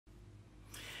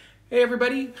Hey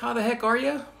everybody, how the heck are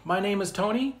you? My name is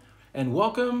Tony, and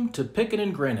welcome to Pickin'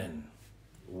 and Grinnin'.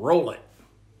 Roll it.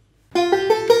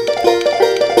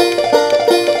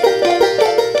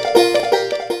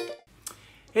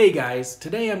 Hey guys,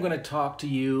 today I'm going to talk to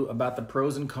you about the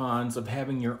pros and cons of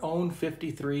having your own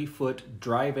 53-foot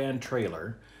dry van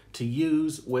trailer to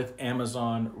use with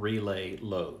Amazon Relay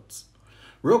loads.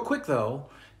 Real quick though,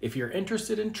 if you're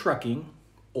interested in trucking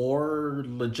or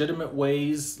legitimate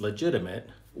ways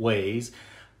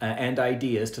and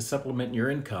ideas to supplement your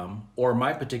income, or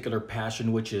my particular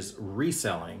passion, which is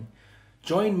reselling,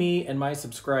 join me and my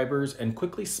subscribers and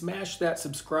quickly smash that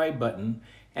subscribe button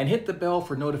and hit the bell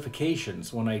for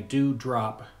notifications when I do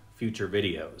drop future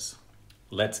videos.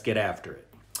 Let's get after it.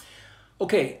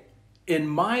 Okay, in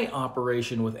my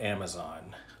operation with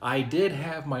Amazon, I did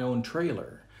have my own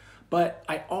trailer, but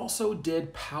I also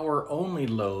did power-only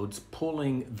loads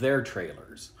pulling their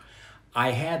trailers.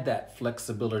 I had that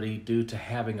flexibility due to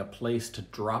having a place to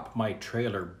drop my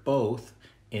trailer both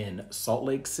in Salt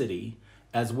Lake City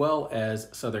as well as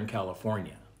Southern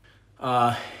California.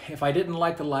 If I didn't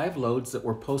like the live loads that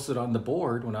were posted on the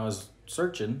board when I was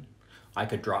searching, I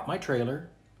could drop my trailer,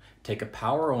 take a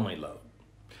power-only load.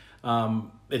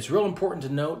 It's real important to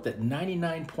note that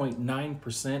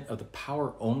 99.9% of the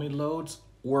power-only loads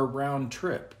were round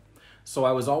trip, so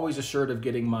I was always assured of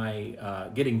getting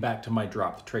back to my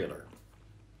dropped trailer.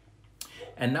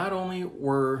 And not only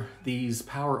were these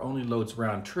power-only loads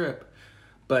round trip,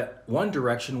 but one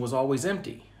direction was always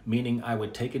empty, meaning I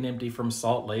would take an empty from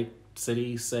Salt Lake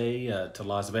City, say, to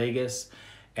Las Vegas,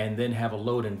 and then have a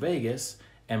load in Vegas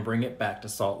and bring it back to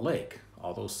Salt Lake,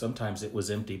 although sometimes it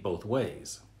was empty both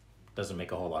ways. Doesn't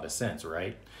make a whole lot of sense,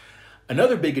 right?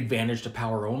 Another big advantage to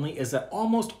power only is that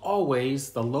almost always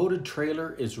the loaded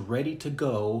trailer is ready to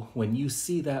go when you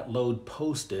see that load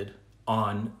posted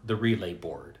on the relay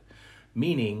board,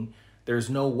 meaning there's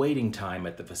no waiting time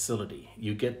at the facility.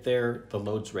 You get there, the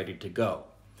load's ready to go.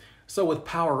 So with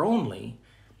power only,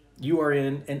 you are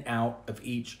in and out of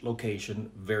each location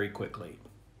very quickly.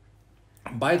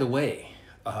 By the way,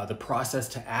 the process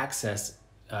to access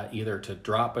either to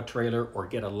drop a trailer or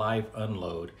get a live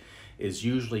unload is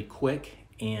usually quick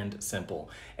and simple.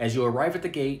 As you arrive at the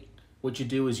gate, what you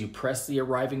do is you press the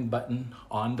arriving button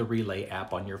on the Relay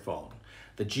app on your phone.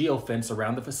 The geofence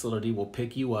around the facility will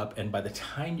pick you up, and by the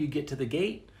time you get to the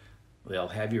gate, they'll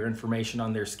have your information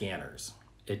on their scanners.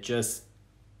 It just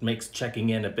makes checking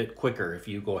in a bit quicker if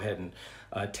you go ahead and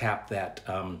tap that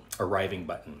arriving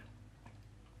button.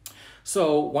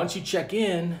 So once you check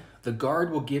in, the guard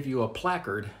will give you a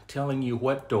placard telling you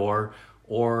what door,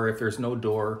 or if there's no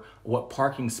door, what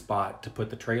parking spot to put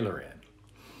the trailer in.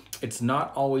 It's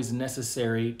not always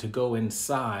necessary to go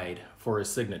inside for a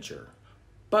signature,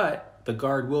 but the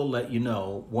guard will let you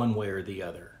know one way or the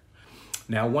other.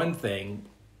 Now, one thing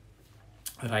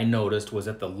that I noticed was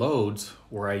that the loads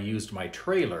where I used my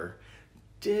trailer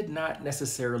did not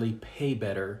necessarily pay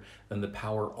better than the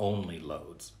power-only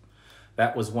loads.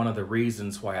 That was one of the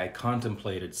reasons why I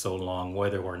contemplated so long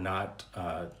whether or not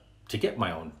to get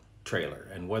my own trailer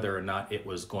and whether or not it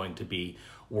was going to be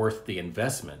worth the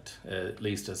investment, at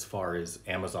least as far as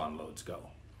Amazon loads go.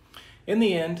 In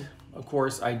the end, of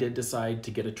course, I did decide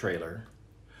to get a trailer,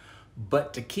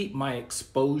 but to keep my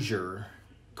exposure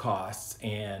costs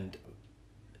and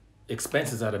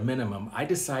expenses at a minimum, I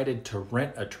decided to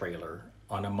rent a trailer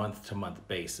on a month-to-month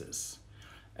basis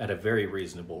at a very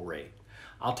reasonable rate.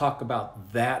 I'll talk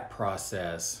about that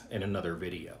process in another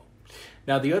video.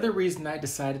 Now, the other reason I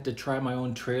decided to try my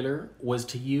own trailer was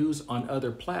to use on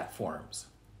other platforms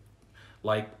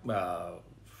like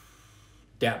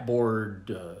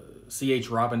Datboard, C.H.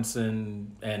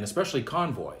 Robinson, and especially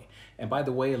Convoy. And by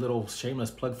the way, a little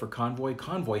shameless plug for Convoy.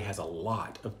 Convoy has a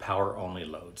lot of power-only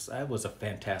loads. That was a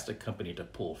fantastic company to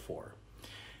pull for.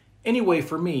 Anyway,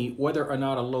 for me, whether or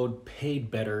not a load paid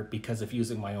better because of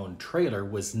using my own trailer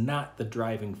was not the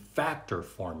driving factor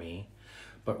for me,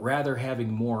 but rather having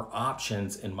more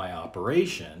options in my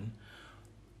operation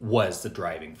was the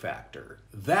driving factor.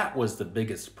 That was the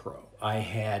biggest pro. I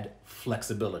had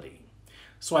flexibility.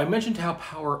 So I mentioned how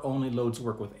power-only loads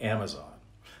work with Amazon.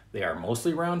 They are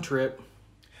mostly round trip.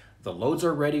 The loads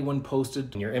are ready when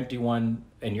posted, and you're empty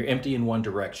in one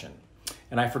direction.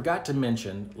 And I forgot to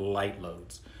mention light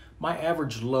loads. My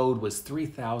average load was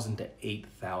 3,000 to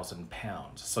 8,000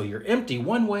 pounds. So you're empty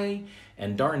one way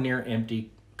and darn near empty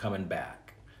coming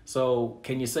back. So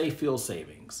can you say fuel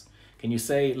savings? Can you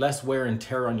say less wear and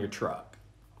tear on your truck?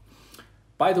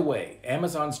 By the way,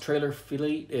 Amazon's trailer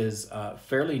fleet is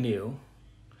fairly new,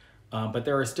 but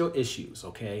there are still issues,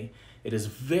 okay? It is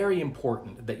very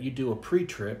important that you do a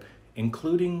pre-trip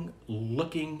including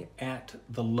looking at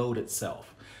the load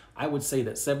itself. I would say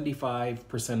that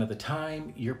 75% of the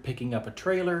time you're picking up a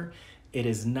trailer, it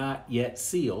is not yet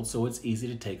sealed, so it's easy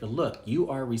to take a look. You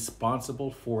are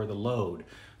responsible for the load.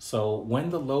 So when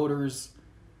the loaders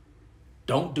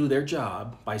don't do their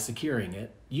job by securing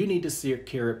it, you need to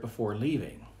secure it before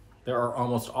leaving. There are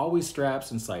almost always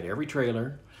straps inside every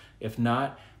trailer. If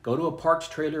not, go to a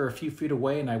parked trailer a few feet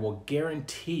away and I will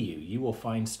guarantee you will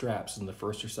find straps in the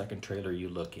first or second trailer you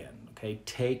look in. Okay,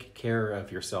 take care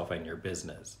of yourself and your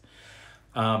business.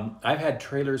 I've had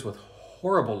trailers with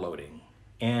horrible loading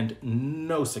and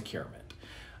no securement.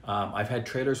 I've had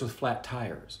trailers with flat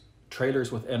tires,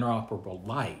 trailers with inoperable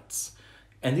lights,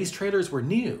 and these trailers were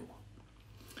new.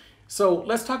 So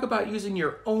let's talk about using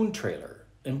your own trailer.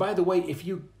 And by the way, if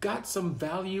you got some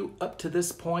value up to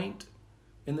this point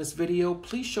in this video,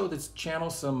 please show this channel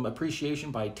some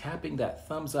appreciation by tapping that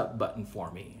thumbs up button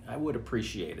for me. I would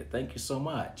appreciate it. Thank you so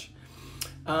much.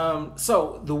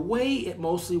 So the way it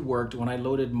mostly worked when I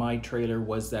loaded my trailer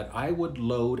was that I would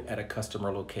load at a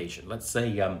customer location. Let's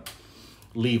say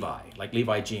Levi, like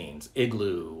Levi Jeans,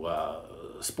 Igloo,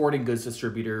 sporting goods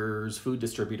distributors, food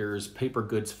distributors, paper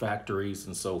goods factories,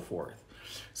 and so forth.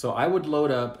 So I would load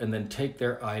up and then take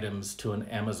their items to an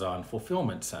Amazon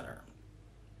fulfillment center.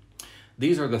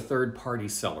 These are the third-party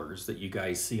sellers that you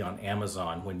guys see on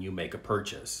Amazon when you make a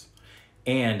purchase.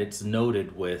 And it's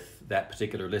noted with, that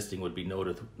particular listing would be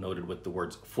noted with the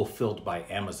words fulfilled by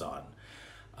Amazon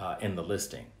in the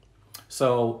listing.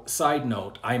 So side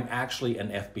note, I'm actually an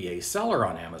FBA seller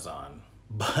on Amazon,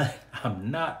 but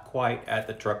I'm not quite at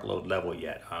the truckload level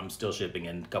yet. I'm still shipping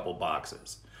in a couple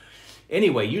boxes.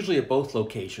 Anyway, usually at both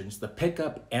locations, the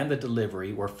pickup and the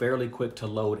delivery were fairly quick to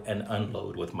load and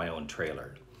unload with my own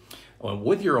trailer.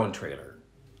 With your own trailer,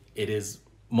 it is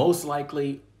most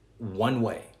likely one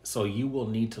way. So you will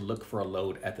need to look for a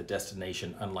load at the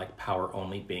destination, unlike power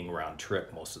only being round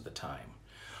trip most of the time.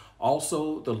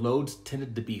 Also, the loads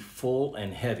tended to be full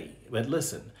and heavy. But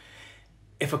listen,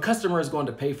 if a customer is going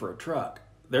to pay for a truck,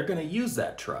 they're going to use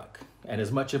that truck and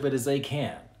as much of it as they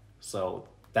can. So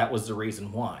that was the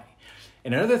reason why.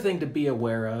 And another thing to be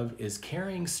aware of is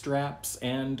carrying straps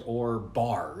and or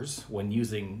bars when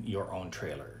using your own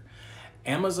trailer.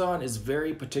 Amazon is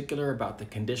very particular about the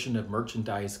condition of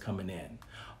merchandise coming in.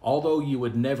 Although you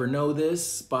would never know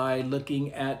this by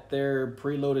looking at their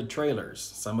preloaded trailers.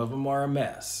 Some of them are a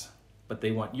mess, but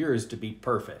they want yours to be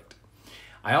perfect.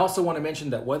 I also want to mention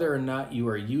that whether or not you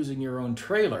are using your own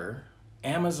trailer,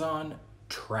 Amazon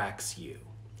tracks you.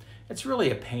 It's really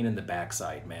a pain in the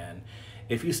backside, man.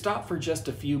 If you stop for just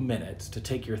a few minutes to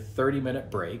take your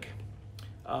 30-minute break,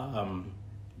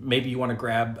 maybe you want to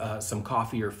grab some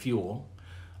coffee or fuel,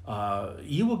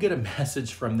 you will get a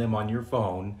message from them on your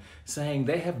phone saying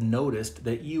they have noticed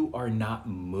that you are not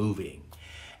moving.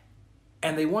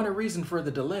 And they want a reason for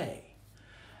the delay.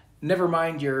 Never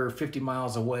mind you're 50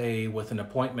 miles away with an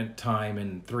appointment time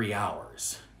in 3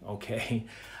 hours, okay?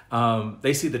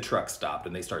 They see the truck stopped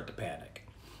and they start to panic.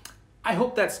 I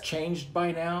hope that's changed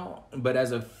by now, but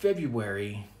as of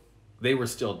February, they were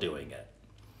still doing it.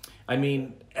 I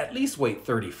mean, at least wait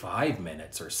 35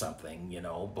 minutes or something, you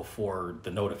know, before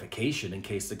the notification in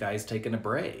case the guy's taking a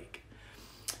break.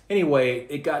 Anyway,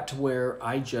 it got to where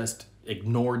I just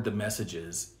ignored the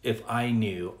messages if I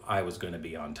knew I was going to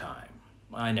be on time.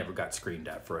 I never got screamed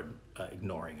at for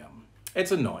ignoring them.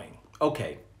 It's annoying.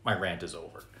 Okay, my rant is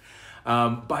over.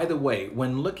 By the way,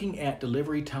 when looking at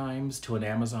delivery times to an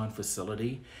Amazon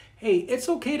facility, hey, it's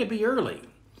okay to be early.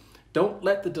 Don't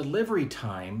let the delivery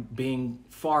time being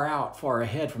far out, far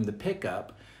ahead from the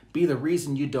pickup be the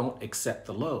reason you don't accept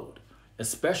the load,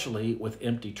 especially with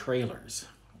empty trailers.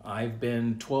 I've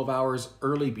been 12 hours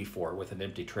early before with an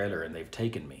empty trailer and they've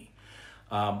taken me.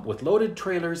 With loaded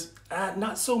trailers,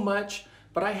 not so much,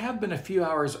 but I have been a few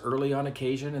hours early on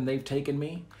occasion and they've taken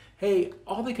me. Hey,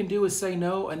 all they can do is say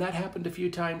no, and that happened a few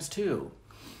times too.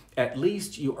 At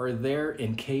least you are there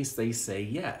in case they say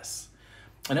yes.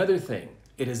 Another thing,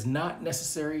 it is not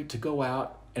necessary to go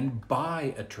out and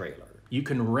buy a trailer. You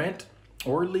can rent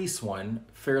or lease one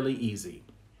fairly easy.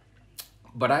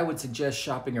 But I would suggest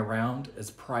shopping around as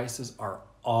prices are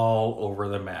all over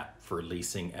the map for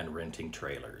leasing and renting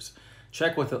trailers.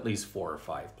 Check with at least 4 or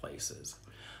 5 places.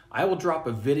 I will drop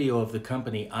a video of the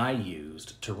company I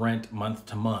used to rent month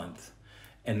to month,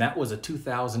 and that was a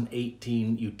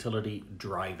 2018 utility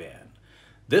dry van.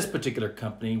 This particular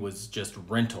company was just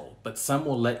rental, but some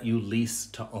will let you lease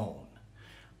to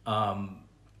own.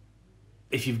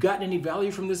 If you've gotten any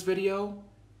value from this video,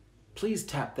 please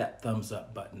tap that thumbs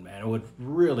up button, man. I would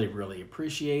really, really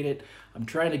appreciate it. I'm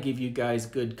trying to give you guys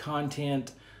good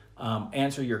content.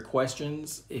 answer your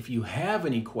questions. If you have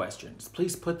any questions,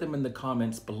 please put them in the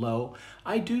comments below.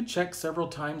 I do check several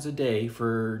times a day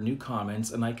for new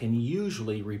comments, and I can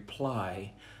usually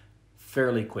reply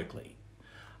fairly quickly.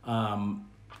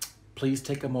 Please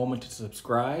take a moment to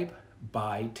subscribe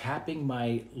by tapping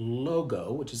my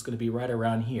logo, which is going to be right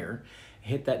around here.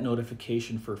 Hit that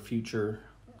notification for future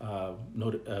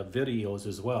videos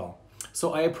as well.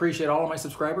 So I appreciate all of my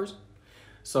subscribers.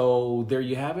 So there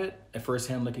you have it, a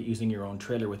first-hand look at using your own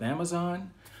trailer with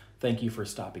Amazon. Thank you for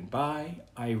stopping by.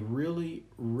 I really,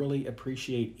 really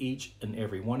appreciate each and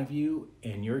every one of you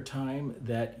and your time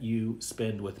that you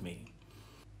spend with me.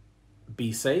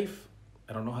 Be safe.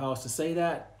 I don't know how else to say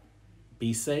that.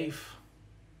 Be safe,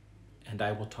 and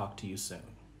I will talk to you soon.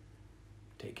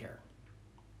 Take care.